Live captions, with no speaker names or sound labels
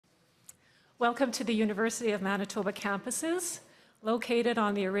Welcome to the University of Manitoba campuses, located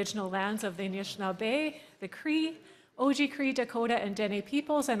on the original lands of the Anishinaabe, the Cree, Oji-Cree, Dakota, and Dene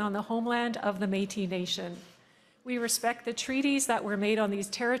peoples, and on the homeland of the Métis Nation. We respect the treaties that were made on these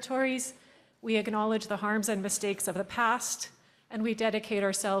territories, we acknowledge the harms and mistakes of the past, and we dedicate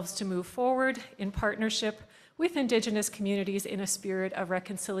ourselves to move forward in partnership with Indigenous communities in a spirit of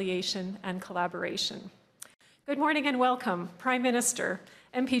reconciliation and collaboration. Good morning and welcome, Prime Minister,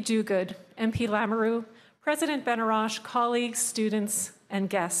 MP Duguid, MP Lamoureux, President Benarosh, colleagues, students, and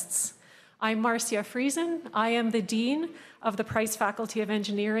guests. I'm Marcia Friesen. I am the Dean of the Price Faculty of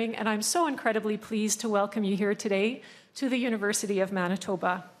Engineering, and I'm so incredibly pleased to welcome you here today to the University of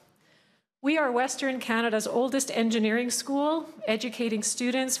Manitoba. We are Western Canada's oldest engineering school, educating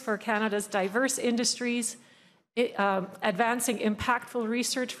students for Canada's diverse industries, advancing impactful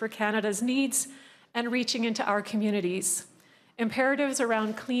research for Canada's needs, and reaching into our communities. Imperatives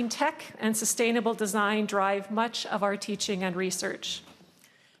around clean tech and sustainable design drive much of our teaching and research.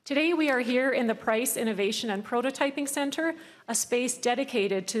 Today we are here in the Price Innovation and Prototyping Centre, a space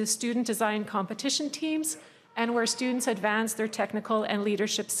dedicated to student design competition teams and where students advance their technical and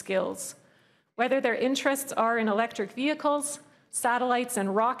leadership skills. Whether their interests are in electric vehicles, satellites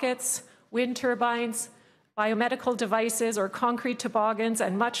and rockets, wind turbines, biomedical devices, or concrete toboggans,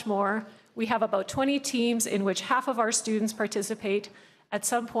 and much more, we have about 20 teams in which half of our students participate at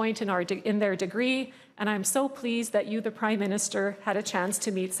some point in their degree, and I'm so pleased that you, the Prime Minister, had a chance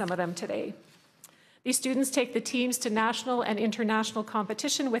to meet some of them today. These students take the teams to national and international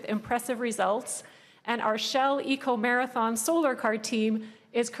competition with impressive results, and our Shell Eco Marathon Solar Car team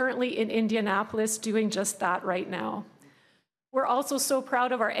is currently in Indianapolis doing just that right now. We're also so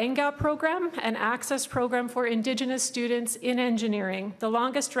proud of our NGAP program, an access program for Indigenous students in engineering, the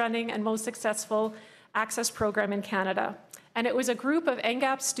longest running and most successful access program in Canada. And it was a group of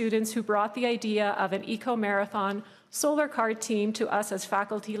NGAP students who brought the idea of an eco-marathon solar car team to us as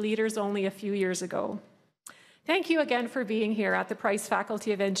faculty leaders only a few years ago. Thank you again for being here at the Price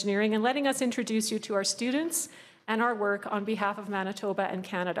Faculty of Engineering and letting us introduce you to our students and our work on behalf of Manitoba and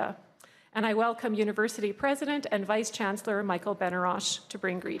Canada. And I welcome University President and Vice Chancellor Michael Benarosh to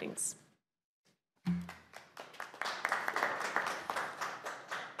bring greetings.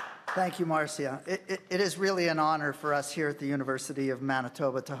 Thank you, Marcia. It is really an honor for us here at the University of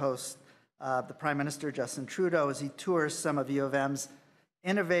Manitoba to host the Prime Minister, Justin Trudeau, as he tours some of U of M's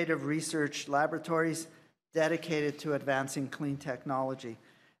innovative research laboratories dedicated to advancing clean technology.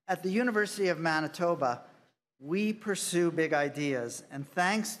 At the University of Manitoba, we pursue big ideas, and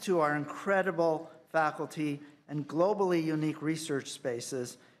thanks to our incredible faculty and globally unique research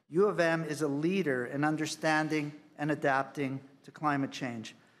spaces, U of M is a leader in understanding and adapting to climate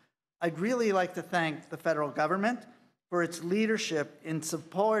change. I'd really like to thank the federal government for its leadership in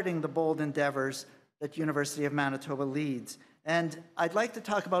supporting the bold endeavors that University of Manitoba leads. And I'd like to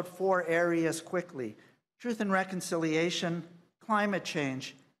talk about 4 areas quickly: truth and reconciliation, climate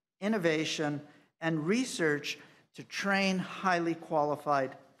change, innovation, and research to train highly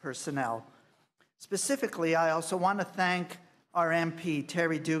qualified personnel. Specifically, I also want to thank our MP,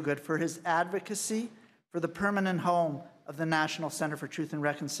 Terry Duguid, for his advocacy for the permanent home of the National Centre for Truth and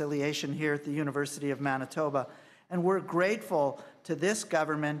Reconciliation here at the University of Manitoba. And we're grateful to this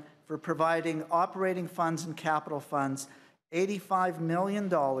government for providing operating funds and capital funds, $85 million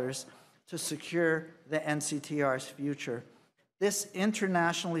to secure the NCTR's future. This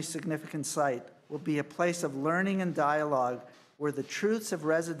internationally significant site will be a place of learning and dialogue where the truths of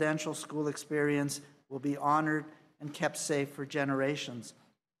residential school experience will be honored and kept safe for generations.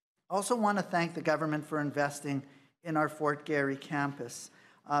 I also want to thank the government for investing in our Fort Garry campus.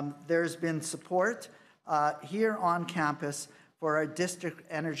 There's been support here on campus for our district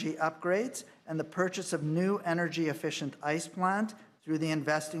energy upgrades and the purchase of new energy-efficient ice plant through the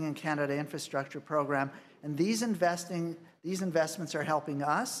Investing in Canada Infrastructure Program. And these investments are helping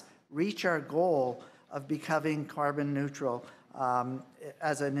us reach our goal of becoming carbon neutral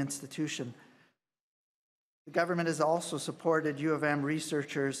as an institution. The government has also supported U of M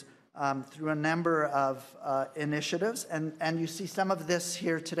researchers through a number of initiatives, and you see some of this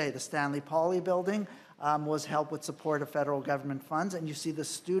here today. The Stanley Poly building was helped with support of federal government funds, and you see the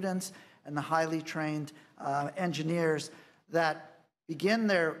students and the highly trained engineers that begin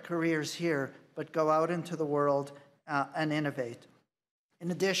their careers here but go out into the world and innovate. In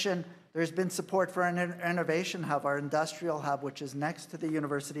addition, there's been support for an innovation hub, our industrial hub, which is next to the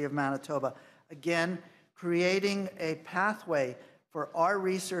University of Manitoba. Again, creating a pathway for our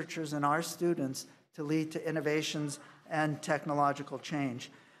researchers and our students to lead to innovations and technological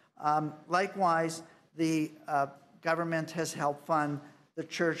change. Likewise, the government has helped fund the the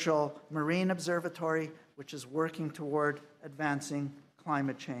Churchill Marine Observatory, which is working toward advancing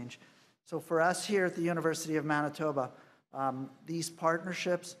climate change. So for us here at the University of Manitoba, these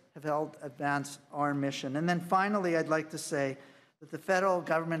partnerships have helped advance our mission. And then finally, I'd like to say that the federal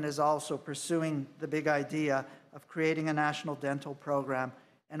government is also pursuing the big idea of creating a national dental program,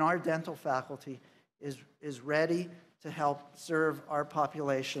 and our dental faculty is ready to help serve our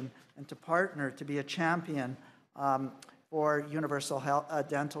population and to partner to be a champion for universal health,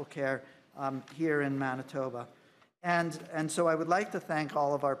 dental care here in Manitoba. And so I would like to thank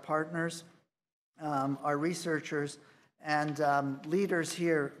all of our partners, our researchers, and leaders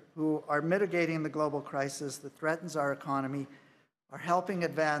here who are mitigating the global crisis that threatens our economy, are helping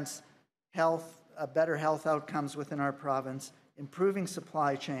advance health, better health outcomes within our province, improving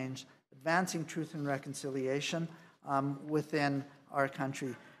supply chains, advancing truth and reconciliation within our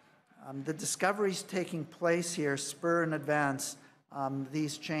country. The discoveries taking place here spur and advance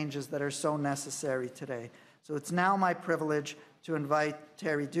these changes that are so necessary today. So it's now my privilege to invite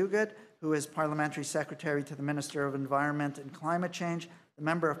Terry Duguid, who is Parliamentary Secretary to the Minister of Environment and Climate Change, the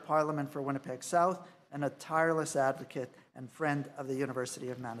Member of Parliament for Winnipeg South, and a tireless advocate and friend of the University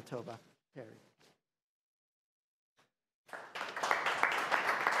of Manitoba. Terry.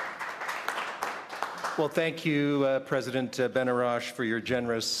 Well, thank you, President Benarash, for your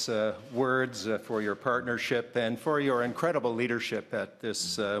generous words, for your partnership, and for your incredible leadership at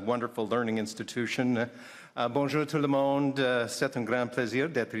this wonderful learning institution. Bonjour tout le monde, c'est un grand plaisir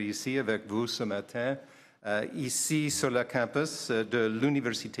d'être ici avec vous ce matin, ici sur le campus de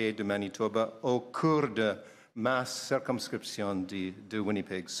l'Université de Manitoba, au cours de ma circumscription de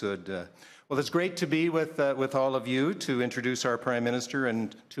Winnipeg Sud. Well, it's great to be with all of you to introduce our Prime Minister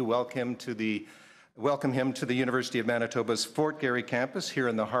and to welcome him to the University of Manitoba's Fort Garry campus here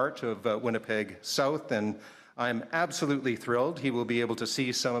in the heart of Winnipeg South, and I'm absolutely thrilled he will be able to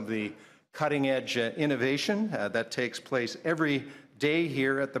see some of the cutting-edge innovation that takes place every day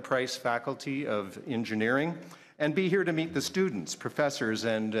here at the Price Faculty of Engineering, and be here to meet the students, professors,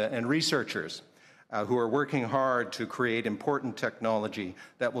 and researchers who are working hard to create important technology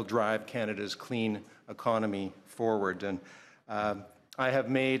that will drive Canada's clean economy forward. And I have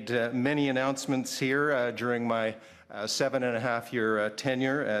made many announcements here during my 7.5-year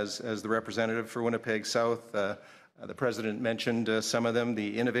tenure as the representative for Winnipeg South. The President mentioned some of them: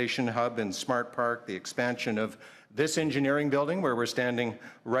 the Innovation Hub in Smart Park, the expansion of this engineering building where we're standing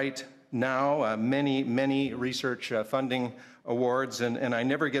right now, many research funding awards, and I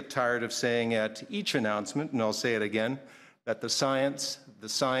never get tired of saying at each announcement, and I'll say it again, that the science,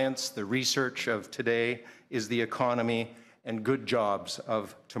 the research of today is the economy and good jobs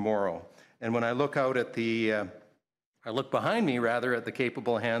of tomorrow. And when I look out at I look behind me rather at the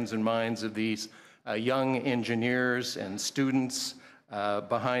capable hands and minds of these young engineers and students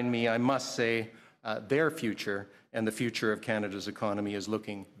behind me, I must say their future and the future of Canada's economy is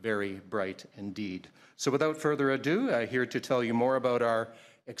looking very bright indeed. So without further ado, here to tell you more about our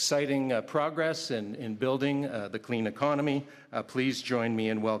exciting progress in building the clean economy, please join me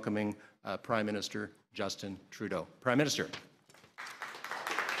in welcoming Prime Minister Justin Trudeau. Prime Minister.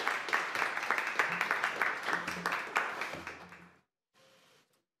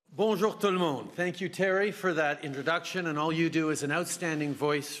 Bonjour tout le monde. Thank you, Terry, for that introduction, and all you do is an outstanding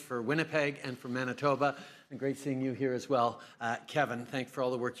voice for Winnipeg and for Manitoba, and great seeing you here as well. Kevin, thanks for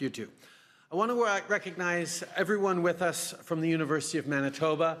all the work you do. I want to recognize everyone with us from the University of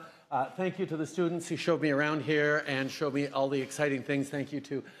Manitoba. Thank you to the students who showed me around here and showed me all the exciting things. Thank you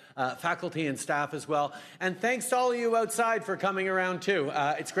to faculty and staff as well. And thanks to all of you outside for coming around too.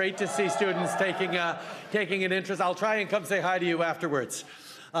 It's great to see students taking an interest. I'll try and come say hi to you afterwards.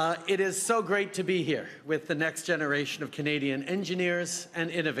 It is so great to be here with the next generation of Canadian engineers and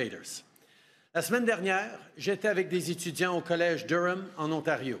innovators. La semaine dernière, j'étais avec des étudiants au Collège Durham en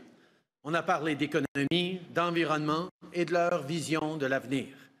Ontario. On a parlé d'économie, d'environnement et de leur vision de l'avenir.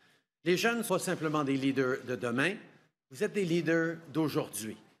 Les jeunes ne sont pas simplement des leaders de demain, vous êtes des leaders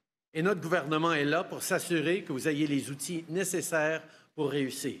d'aujourd'hui. Et notre gouvernement est là pour s'assurer que vous ayez les outils nécessaires pour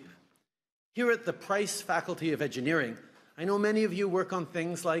réussir. Here at the Price Faculty of Engineering, I know many of you work on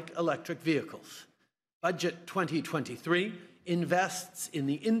things like electric vehicles. Budget 2023 invests in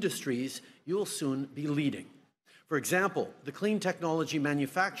the industries you'll soon be leading. For example, the Clean Technology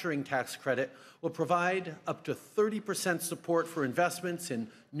Manufacturing Tax Credit will provide up to 30% support for investments in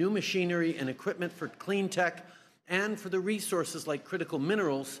new machinery and equipment for clean tech and for the resources like critical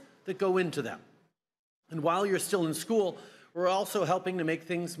minerals that go into them. And while you're still in school, we're also helping to make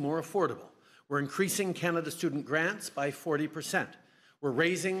things more affordable. We're increasing Canada student grants by 40%. We're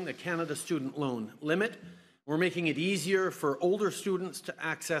raising the Canada student loan limit. We're making it easier for older students to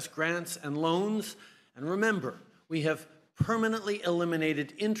access grants and loans. And remember, we have permanently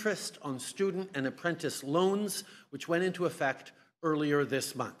eliminated interest on student and apprentice loans, which went into effect earlier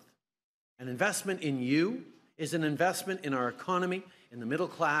this month. An investment in you is an investment in our economy, in the middle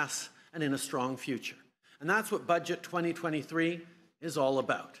class, and in a strong future. And that's what Budget 2023 is all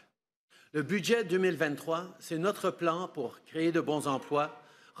about. Le budget 2023, c'est notre plan pour créer de bons emplois,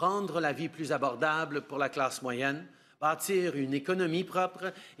 rendre la vie plus abordable pour la classe moyenne, bâtir une économie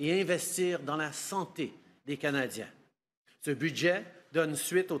propre et investir dans la santé des Canadiens. Ce budget donne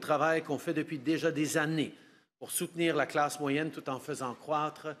suite au travail qu'on fait depuis déjà des années pour soutenir la classe moyenne tout en faisant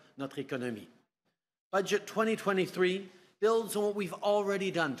croître notre économie. Budget 2023 builds on what we've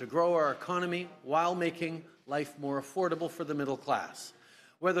already done to grow our economy while making life more affordable for the middle class.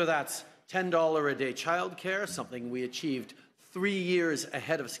 Whether that's $10 a day childcare, something we achieved 3 years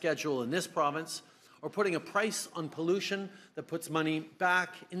ahead of schedule in this province, or putting a price on pollution that puts money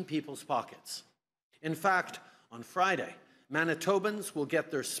back in people's pockets. In fact, on Friday, Manitobans will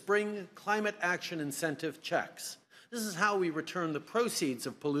get their spring climate action incentive checks. This is how we return the proceeds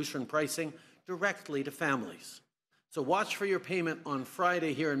of pollution pricing directly to families. So watch for your payment on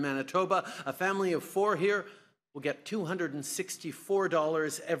Friday here in Manitoba. A family of 4 here will get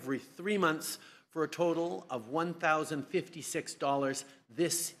 $264 every 3 months for a total of $1,056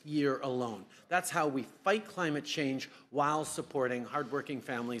 this year alone. That's how we fight climate change while supporting hardworking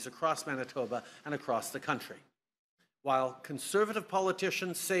families across Manitoba and across the country. While conservative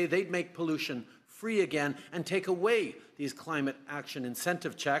politicians say they'd make pollution free again and take away these climate action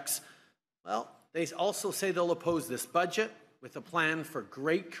incentive checks, well, they also say they'll oppose this budget with a plan for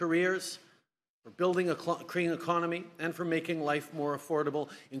great careers, for building a clean economy, and for making life more affordable,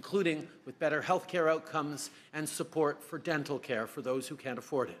 including with better healthcare outcomes and support for dental care for those who can't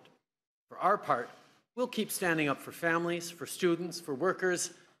afford it. For our part, we'll keep standing up for families, for students, for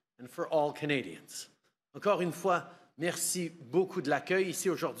workers, and for all Canadians. Encore une fois, merci beaucoup de l'accueil ici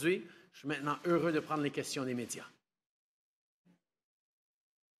aujourd'hui. Je suis maintenant heureux de prendre les questions des médias.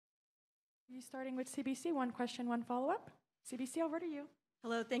 Starting with CBC, one question, one follow-up. CBC, over to you.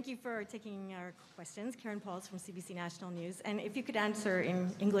 Hello, thank you for taking our questions. Karen Pauls from CBC National News. And if you could answer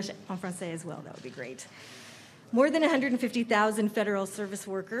in English en français as well, that would be great. More than 150,000 federal service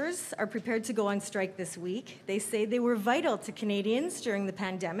workers are prepared to go on strike this week. They say they were vital to Canadians during the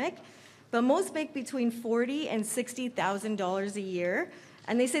pandemic, but most make between $40,000 and $60,000 a year.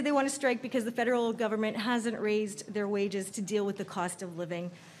 And they say they want to strike because the federal government hasn't raised their wages to deal with the cost of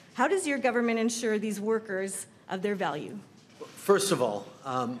living. How does your government ensure these workers of their value? First of all,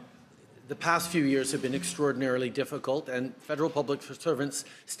 the past few years have been extraordinarily difficult, and federal public servants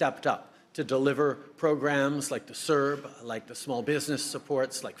stepped up to deliver programs like the CERB, like the small business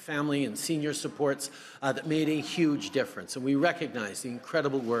supports, like family and senior supports that made a huge difference. And we recognize the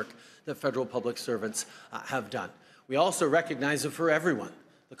incredible work that federal public servants have done. We also recognize that for everyone,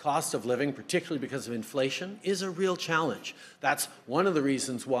 the cost of living, particularly because of inflation, is a real challenge. That's one of the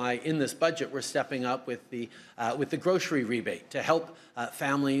reasons why in this budget we're stepping up with the grocery rebate to help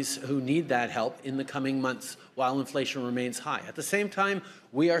families who need that help in the coming months while inflation remains high. At the same time,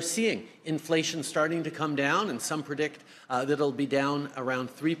 we are seeing inflation starting to come down, and some predict that it'll be down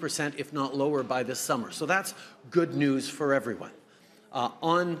around 3%, if not lower, by this summer. So that's good news for everyone.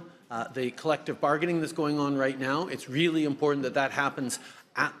 On the collective bargaining that's going on right now, it's really important that that happens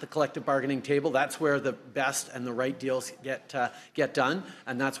at the collective bargaining table. That's where the best and the right deals get done,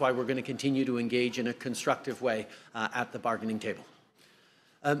 and that's why we're going to continue to engage in a constructive way at the bargaining table.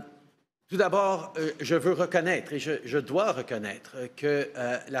 Tout d'abord, je veux reconnaître et je dois reconnaître que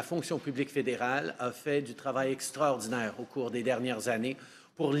la fonction publique fédérale a fait du travail extraordinaire au cours des dernières années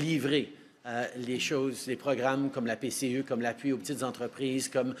pour livrer les choses, les programmes comme la PCE, comme l'appui aux petites entreprises,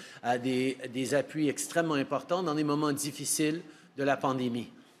 comme des appuis extrêmement importants dans des moments difficiles de la pandémie.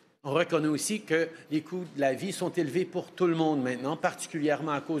 On reconnaît aussi que les coûts de la vie sont élevés pour tout le monde maintenant,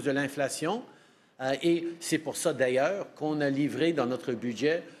 particulièrement à cause de l'inflation. Et c'est pour ça d'ailleurs qu'on a livré dans notre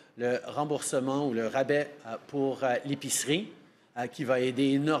budget le remboursement ou le rabais pour l'épicerie, qui va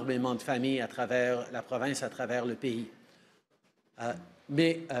aider énormément de familles à travers la province, à travers le pays.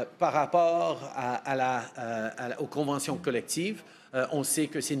 Mais par rapport aux conventions collectives, on sait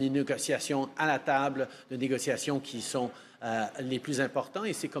que c'est les négociations à la table de négociations qui sont les plus importants,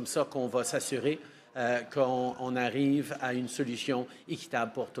 et c'est comme ça qu'on va s'assurer qu'on arrive à une solution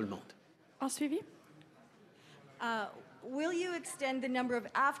équitable pour tout le monde. En suivi? Will you extend the number of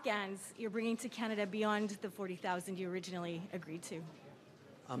Afghans you're bringing to Canada beyond the 40,000 you originally agreed to?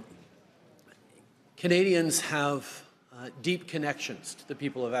 Canadians have deep connections to the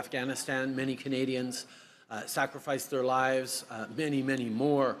people of Afghanistan. Many Canadians sacrificed their lives. Many, many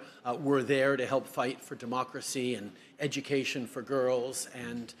more were there to help fight for democracy and education for girls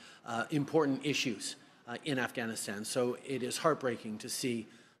and important issues in Afghanistan. So it is heartbreaking to see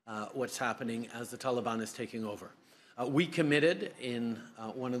what's happening as the Taliban is taking over. We committed in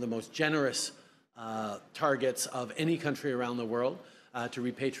one of the most generous targets of any country around the world to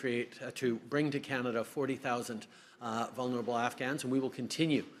repatriate, to bring to Canada 40,000 vulnerable Afghans, and we will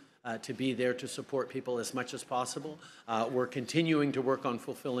continue to be there to support people as much as possible. We're continuing to work on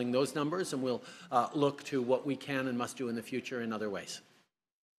fulfilling those numbers, and we'll look to what we can and must do in the future in other ways.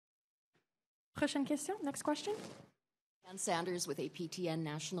 Prochaine question. Next question. Ann Sanders with APTN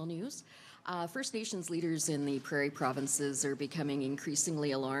National News. First Nations leaders in the prairie provinces are becoming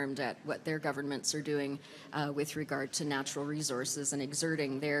increasingly alarmed at what their governments are doing with regard to natural resources and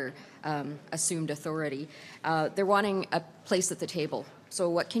exerting their assumed authority. They're wanting a place at the table. So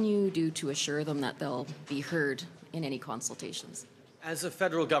what can you do to assure them that they'll be heard in any consultations? As a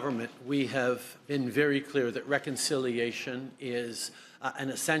federal government, we have been very clear that reconciliation is an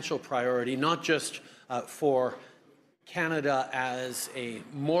essential priority, not just for Canada as a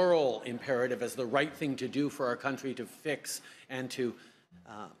moral imperative, as the right thing to do for our country to fix and to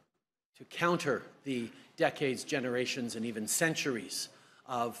counter the decades, generations, and even centuries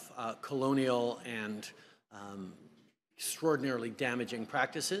of colonial and extraordinarily damaging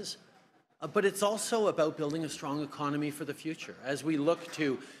practices. But it's also about building a strong economy for the future. As we look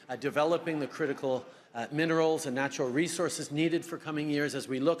to developing the critical minerals and natural resources needed for coming years, as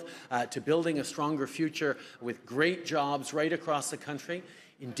we look to building a stronger future with great jobs right across the country,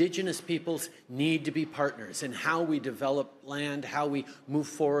 Indigenous peoples need to be partners in how we develop land, how we move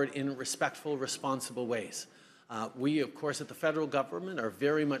forward in respectful, responsible ways. We, of course, at the federal government are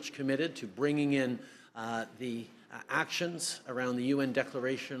very much committed to bringing in the actions around the UN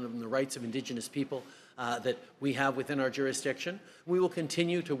Declaration on the Rights of Indigenous People that we have within our jurisdiction. We will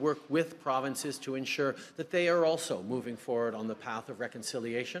continue to work with provinces to ensure that they are also moving forward on the path of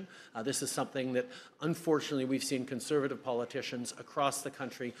reconciliation. This is something that, unfortunately, we've seen conservative politicians across the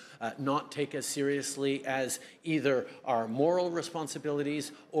country not take as seriously as either our moral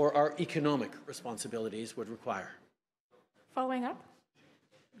responsibilities or our economic responsibilities would require. Following up.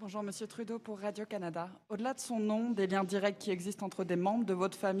 Bonjour, Monsieur Trudeau pour Radio-Canada. Au-delà de son nom, des liens directs qui existent entre des membres de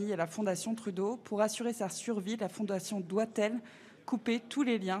votre famille et la Fondation Trudeau, pour assurer sa survie, la Fondation doit-elle couper tous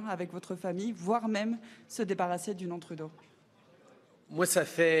les liens avec votre famille, voire même se débarrasser du nom Trudeau? Moi, ça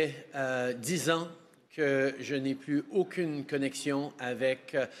fait 10 ans que je n'ai plus aucune connexion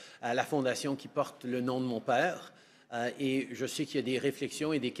avec la Fondation qui porte le nom de mon père. Et je sais qu'il y a des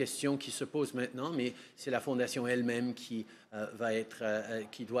réflexions et des questions qui se posent maintenant, mais c'est la Fondation elle-même qui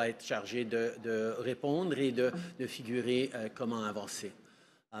doit être chargée de répondre et de figurer comment avancer.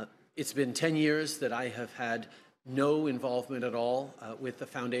 It's been 10 years that I have had no involvement at all with the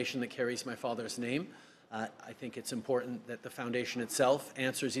foundation that carries my father's name. I think it's important that the foundation itself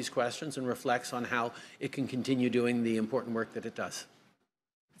answers these questions and reflects on how it can continue doing the important work that it does.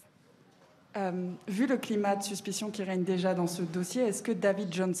 Vu le climat de suspicion qui règne déjà dans ce dossier, est-ce que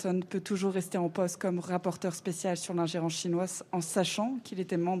David Johnston peut toujours rester en poste comme rapporteur spécial sur l'ingérence chinoise en sachant qu'il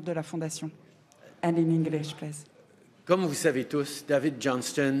était membre de la Fondation? And in English, please. Comme vous savez tous, David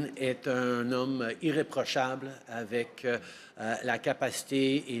Johnston est un homme irréprochable avec la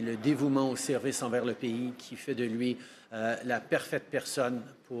capacité et le dévouement au service envers le pays qui fait de lui la parfaite personne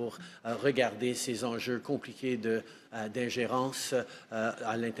pour regarder ces enjeux compliqués d'ingérence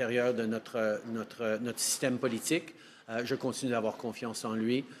à l'intérieur de notre système politique. Je continue d'avoir confiance en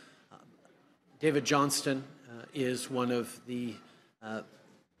lui. David Johnston is one of the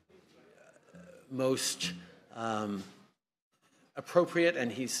most appropriate,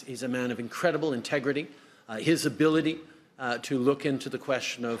 and he's a man of incredible integrity. His ability to look into the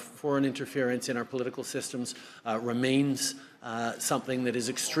question of foreign interference in our political systems remains something that is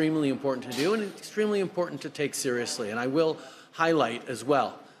extremely important to do and extremely important to take seriously. And I will highlight as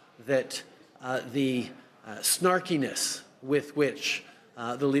well that the snarkiness with which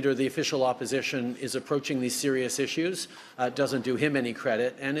the leader of the official opposition is approaching these serious issues doesn't do him any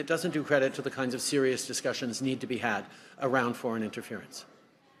credit, and it doesn't do credit to the kinds of serious discussions need to be had around foreign interference.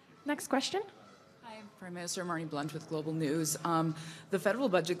 Next question. Hi, Prime Minister Marnie Blunt with Global News. The federal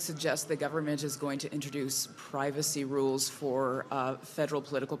budget suggests the government is going to introduce privacy rules for federal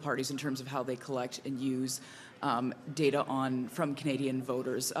political parties in terms of how they collect and use data from Canadian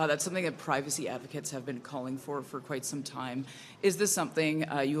voters. That's something that privacy advocates have been calling for quite some time. Is this something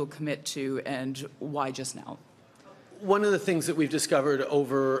you will commit to, and why just now? One of the things that we've discovered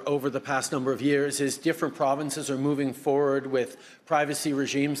over the past number of years is different provinces are moving forward with privacy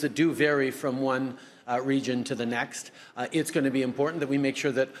regimes that do vary from one region to the next. It's going to be important that we make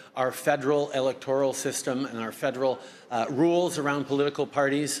sure that our federal electoral system and our federal rules around political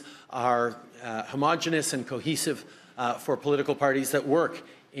parties are homogenous and cohesive for political parties that work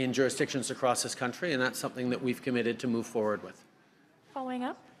in jurisdictions across this country, and that's something that we've committed to move forward with. Following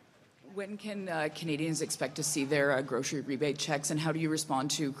up. When can Canadians expect to see their grocery rebate checks, and how do you respond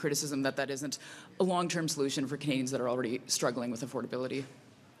to criticism that that isn't a long-term solution for Canadians that are already struggling with affordability?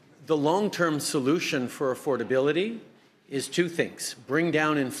 The long-term solution for affordability is two things: bring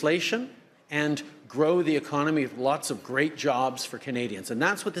down inflation and grow the economy with lots of great jobs for Canadians. And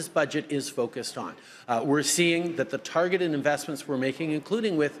that's what this budget is focused on. We're seeing that the targeted investments we're making,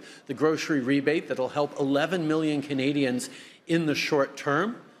 including with the grocery rebate that'll help 11 million Canadians in the short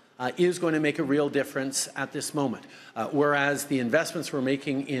term, is going to make a real difference at this moment. Whereas the investments we're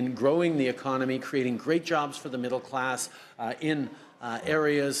making in growing the economy, creating great jobs for the middle class in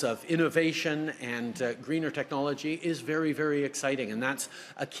areas of innovation and greener technology is very, very exciting, and that's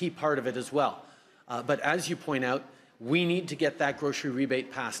a key part of it as well. But as you point out, we need to get that grocery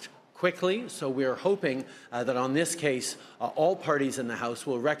rebate passed quickly, so we're hoping that on this case, all parties in the House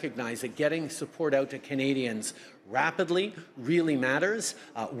will recognize that getting support out to Canadians rapidly really matters.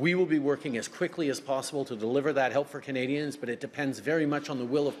 We will be working as quickly as possible to deliver that help for Canadians, but it depends very much on the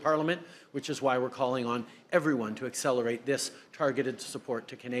will of Parliament, which is why we're calling on everyone to accelerate this targeted support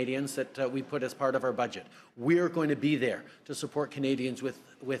to Canadians that we put as part of our budget. We're going to be there to support Canadians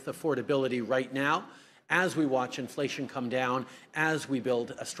with affordability right now, as we watch inflation come down, as we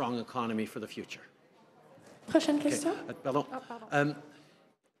build a strong economy for the future. Prochaine question. Pardon.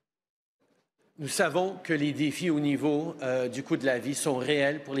 Nous savons que les défis au niveau du coût de la vie sont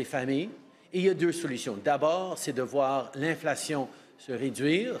réels pour les familles, et il y a deux solutions. D'abord, c'est de voir l'inflation se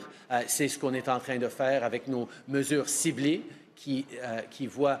réduire. C'est ce qu'on est en train de faire avec nos mesures ciblées qui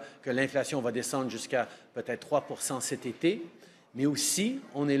voient que l'inflation va descendre jusqu'à peut-être 3% cet été. Mais aussi,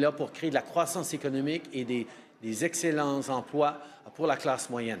 on est là pour créer de la croissance économique et des excellents emplois pour la classe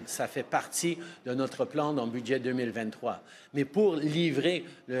moyenne. Ça fait partie de notre plan dans le budget 2023. Mais pour livrer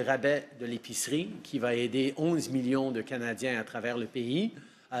le rabais de l'épicerie, qui va aider 11 millions de Canadiens à travers le pays,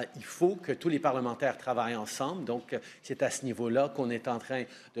 il faut que tous les parlementaires travaillent ensemble. Donc, c'est à ce niveau-là qu'on est en train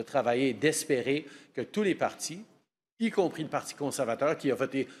de travailler et d'espérer que tous les partis, y compris le Parti conservateur, qui a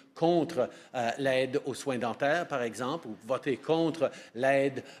voté contre l'aide aux soins dentaires, par exemple, ou voté contre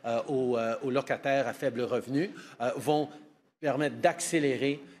l'aide aux locataires à faible revenu, vont permettre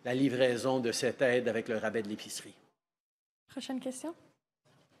d'accélérer la livraison de cette aide avec le rabais de l'épicerie. Prochaine question.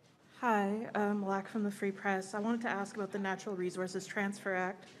 Hi, Malak from the Free Press. I wanted to ask about the Natural Resources Transfer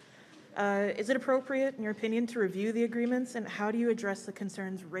Act. Is it appropriate, in your opinion, to review the agreements, and how do you address the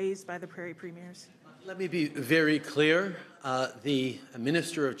concerns raised by the Prairie Premiers? Let me be very clear. The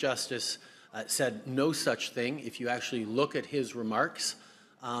Minister of Justice said no such thing. If you actually look at his remarks,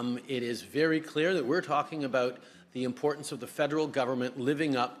 it is very clear that we're talking about the importance of the federal government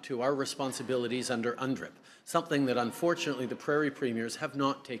living up to our responsibilities under UNDRIP, something that unfortunately the Prairie Premiers have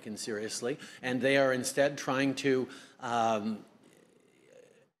not taken seriously, and they are instead trying to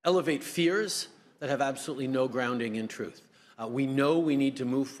elevate fears that have absolutely no grounding in truth. We know we need to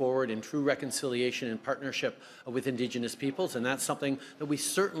move forward in true reconciliation and partnership with Indigenous peoples, and that's something that we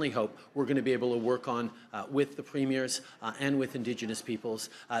certainly hope we're going to be able to work on with the Premiers and with Indigenous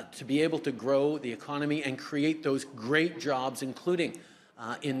peoples to be able to grow the economy and create those great jobs, including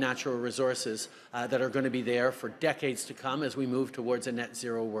in natural resources that are going to be there for decades to come as we move towards a net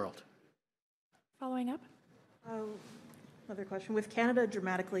zero world. Following up. Another question. With Canada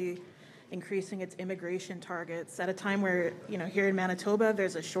dramatically increasing its immigration targets at a time where, here in Manitoba,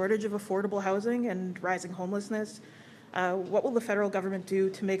 there's a shortage of affordable housing and rising homelessness, what will the federal government do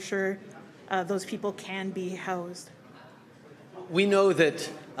to make sure those people can be housed? We know that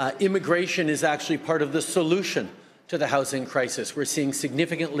immigration is actually part of the solution to the housing crisis. We're seeing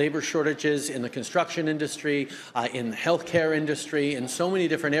significant labor shortages in the construction industry, in the healthcare industry, in so many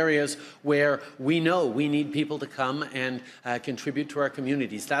different areas where we know we need people to come and contribute to our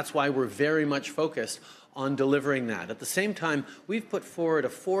communities. That's why we're very much focused on delivering that. At the same time, we've put forward a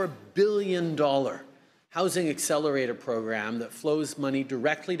 $4 billion housing accelerator program that flows money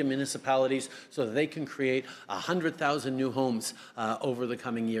directly to municipalities so that they can create 100,000 new homes over the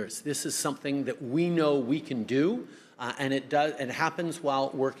coming years. This is something that we know we can do, and it happens while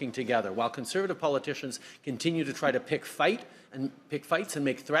working together. While Conservative politicians continue to try to pick fights and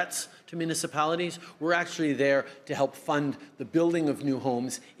make threats to municipalities, we're actually there to help fund the building of new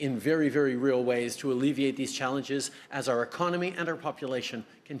homes in very, very real ways to alleviate these challenges as our economy and our population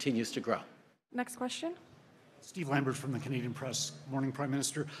continues to grow. Next question. Steve Lambert from the Canadian Press. Morning, Prime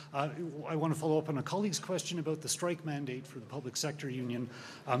Minister. I want to follow up on a colleague's question about the strike mandate for the public sector union.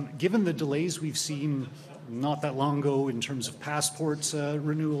 Given the delays we've seen not that long ago in terms of passports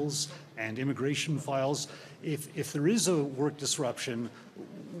renewals and immigration files, if there is a work disruption,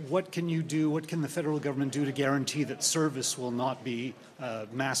 what can you do, what can the federal government do to guarantee that service will not be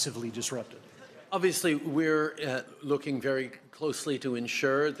massively disrupted? Obviously, we're looking very closely to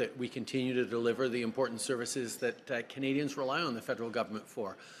ensure that we continue to deliver the important services that Canadians rely on the federal government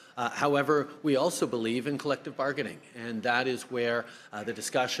for. However, we also believe in collective bargaining, and that is where the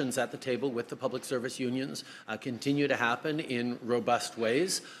discussions at the table with the public service unions continue to happen in robust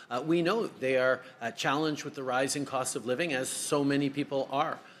ways. We know they are challenged with the rising cost of living, as so many people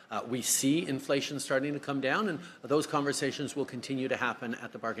are. We see inflation starting to come down, and those conversations will continue to happen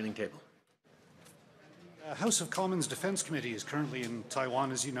at the bargaining table. House of Commons Defense Committee is currently in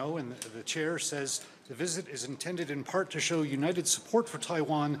Taiwan, as you know, and the chair says the visit is intended in part to show united support for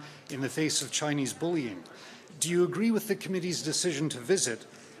Taiwan in the face of Chinese bullying. Do you agree with the committee's decision to visit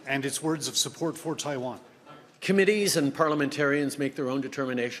and its words of support for Taiwan? Committees and parliamentarians make their own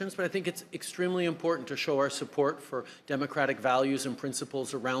determinations, but I think it's extremely important to show our support for democratic values and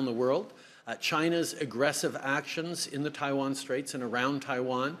principles around the world. China's aggressive actions in the Taiwan Straits and around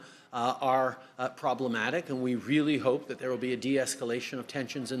Taiwan are problematic, and we really hope that there will be a de-escalation of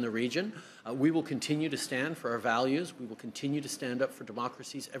tensions in the region. We will continue to stand for our values. We will continue to stand up for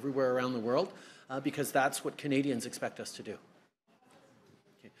democracies everywhere around the world because that's what Canadians expect us to do.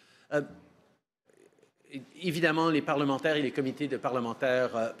 Okay. Évidemment, les parlementaires et les comités de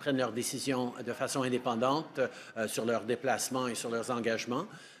parlementaires prennent leurs décisions de façon indépendante sur leurs déplacements et sur leurs engagements,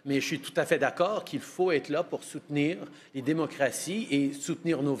 mais je suis tout à fait d'accord qu'il faut être là pour soutenir les démocraties et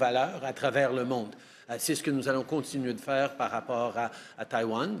soutenir nos valeurs à travers le monde. C'est ce que nous allons continuer de faire par rapport à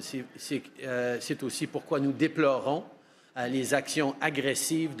Taïwan. C'est aussi pourquoi nous déplorons les actions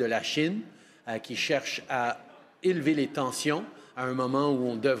agressives de la Chine qui cherche à élever les tensions à un moment où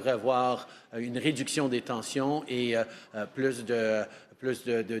on devrait voir une réduction des tensions et plus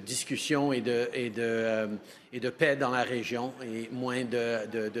de discussions et de paix dans la région et moins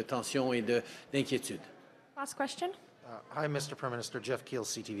de tensions et d'inquiétudes. Last question. Hi, Mr. Prime Minister. Jeff Keel,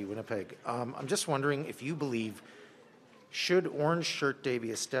 CTV Winnipeg. I'm just wondering if you believe, should Orange Shirt Day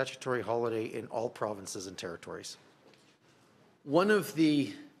be a statutory holiday in all provinces and territories? One of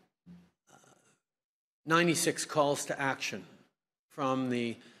the 96 calls to action from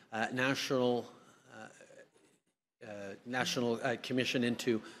the National Commission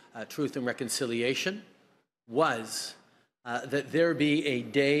into Truth and Reconciliation was that there be a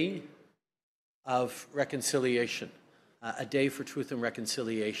day of reconciliation, a day for truth and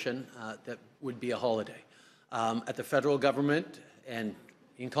reconciliation that would be a holiday. At the federal government and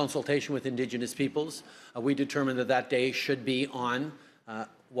in consultation with Indigenous peoples, we determined that that day should be on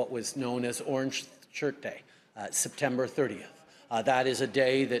what was known as Orange Shirt Day, September 30th. That is a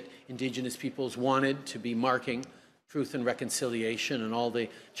day that Indigenous peoples wanted to be marking truth and reconciliation and all the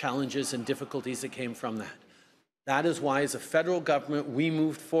challenges and difficulties that came from that. That is why, as a federal government, we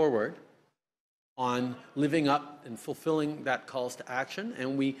moved forward on living up and fulfilling that calls to action,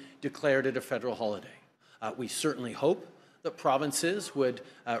 and we declared it a federal holiday. We certainly hope that provinces would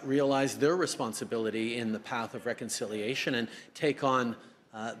realize their responsibility in the path of reconciliation and take on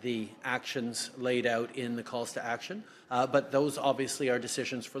the actions laid out in the calls to action. But those obviously are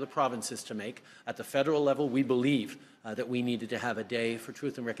decisions for the provinces to make. At the federal level, we believe that we needed to have a day for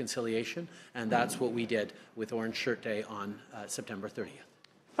truth and reconciliation, and that's what we did with Orange Shirt Day on September 30th.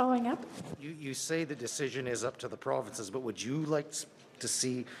 Following up. You say the decision is up to the provinces, but would you like to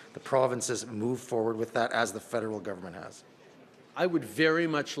see the provinces move forward with that as the federal government has? I would very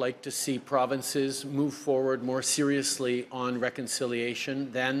much like to see provinces move forward more seriously on reconciliation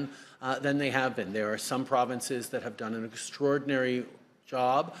than they have been. There are some provinces that have done an extraordinary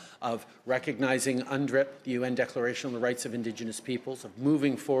job of recognizing UNDRIP, the UN Declaration on the Rights of Indigenous Peoples, of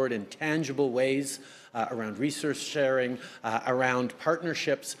moving forward in tangible ways around resource sharing, around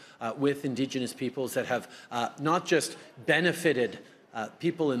partnerships with Indigenous peoples that have not just benefited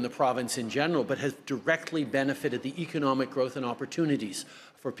people in the province in general, but has directly benefited the economic growth and opportunities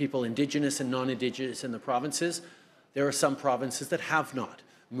for people Indigenous and non-Indigenous in the provinces. There are some provinces that have not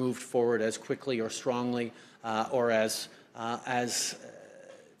moved forward as quickly or strongly or as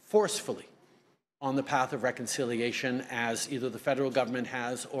forcefully on the path of reconciliation as either the federal government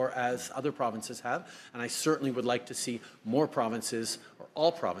has or as other provinces have. And I certainly would like to see more provinces, or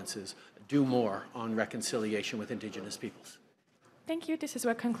all provinces, do more on reconciliation with Indigenous peoples. Thank you. This is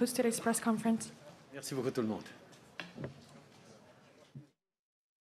what concludes today's press conference. Merci beaucoup tout le monde.